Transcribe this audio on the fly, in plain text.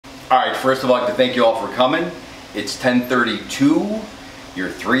Alright, first of all, I'd like to thank you all for coming. It's 10:32. You're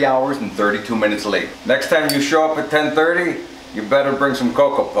 3 hours and 32 minutes late. Next time you show up at 10:30, you better bring some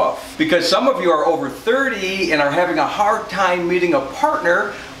Cocoa Puff. Because some of you are over 30 and are having a hard time meeting a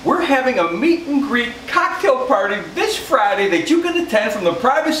partner, we're having a meet and greet cocktail party this Friday that you can attend from the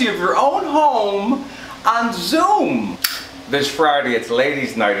privacy of your own home on Zoom. This Friday it's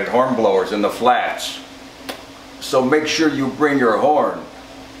ladies' night at Hornblowers in the Flats. So make sure you bring your horn.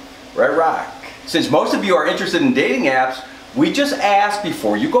 Right, Rock? Since most of you are interested in dating apps, we just ask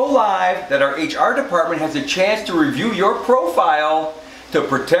before you go live that our HR department has a chance to review your profile to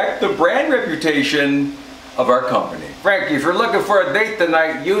protect the brand reputation of our company. Frankie, if you're looking for a date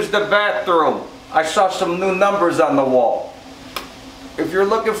tonight, use the bathroom. I saw some new numbers on the wall. If you're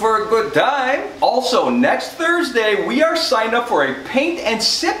looking for a good time. Also, next Thursday, we are signed up for a paint and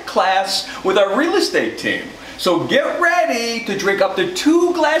sip class with our real estate team. So get ready to drink up to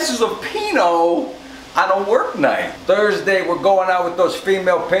 2 glasses of Pinot on a work night. Thursday, we're going out with those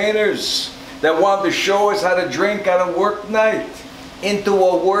female painters that wanted to show us how to drink on a work night, into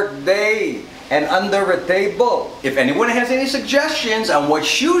a work day, and under a table. If anyone has any suggestions on what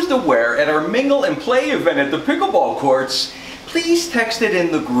shoes to wear at our mingle and play event at the pickleball courts, please text it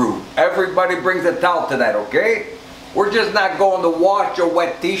in the group. Everybody brings a towel tonight, okay? We're just not going to wash a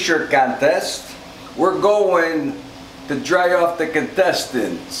wet t-shirt contest. We're going to dry off the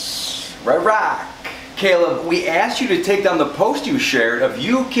contestants. Right, Rock? Caleb, we asked you to take down the post you shared of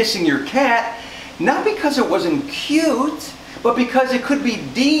you kissing your cat, not because it wasn't cute, but because it could be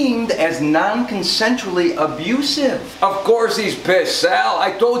deemed as non-consensually abusive. Of course he's pissed, Sal.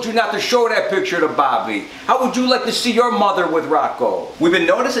 I told you not to show that picture to Bobby. How would you like to see your mother with Rocco? We've been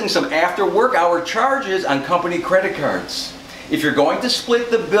noticing some after-work hour charges on company credit cards. If you're going to split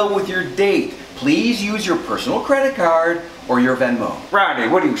the bill with your date, please use your personal credit card or your Venmo. Ronnie,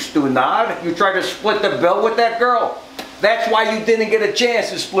 what are you, Stu-Nod? You tried to split the bill with that girl? That's why you didn't get a chance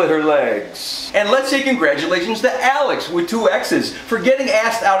to split her legs. And let's say congratulations to Alex with 2 X's for getting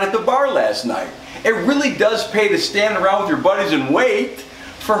asked out at the bar last night. It really does pay to stand around with your buddies and wait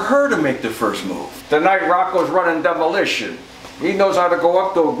for her to make the first move. Tonight Rocco's running demolition. He knows how to go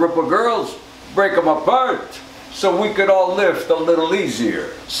up to a group of girls, break them apart, so we could all lift a little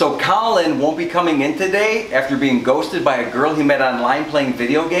easier. So Colin won't be coming in today after being ghosted by a girl he met online playing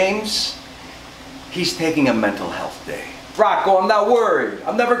video games. He's taking a mental health day. Rocco, I'm not worried.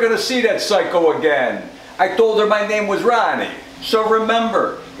 I'm never gonna see that psycho again. I told her my name was Ronnie. So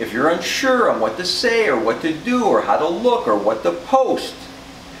remember, if you're unsure on what to say or what to do or how to look or what to post,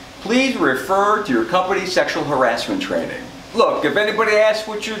 please refer to your company's sexual harassment training. Look, if anybody asks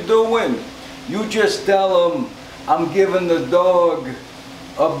what you're doing, you just tell them, I'm giving the dog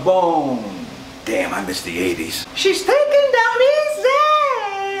a bone. Damn, I miss the 80s. She's taken down easy.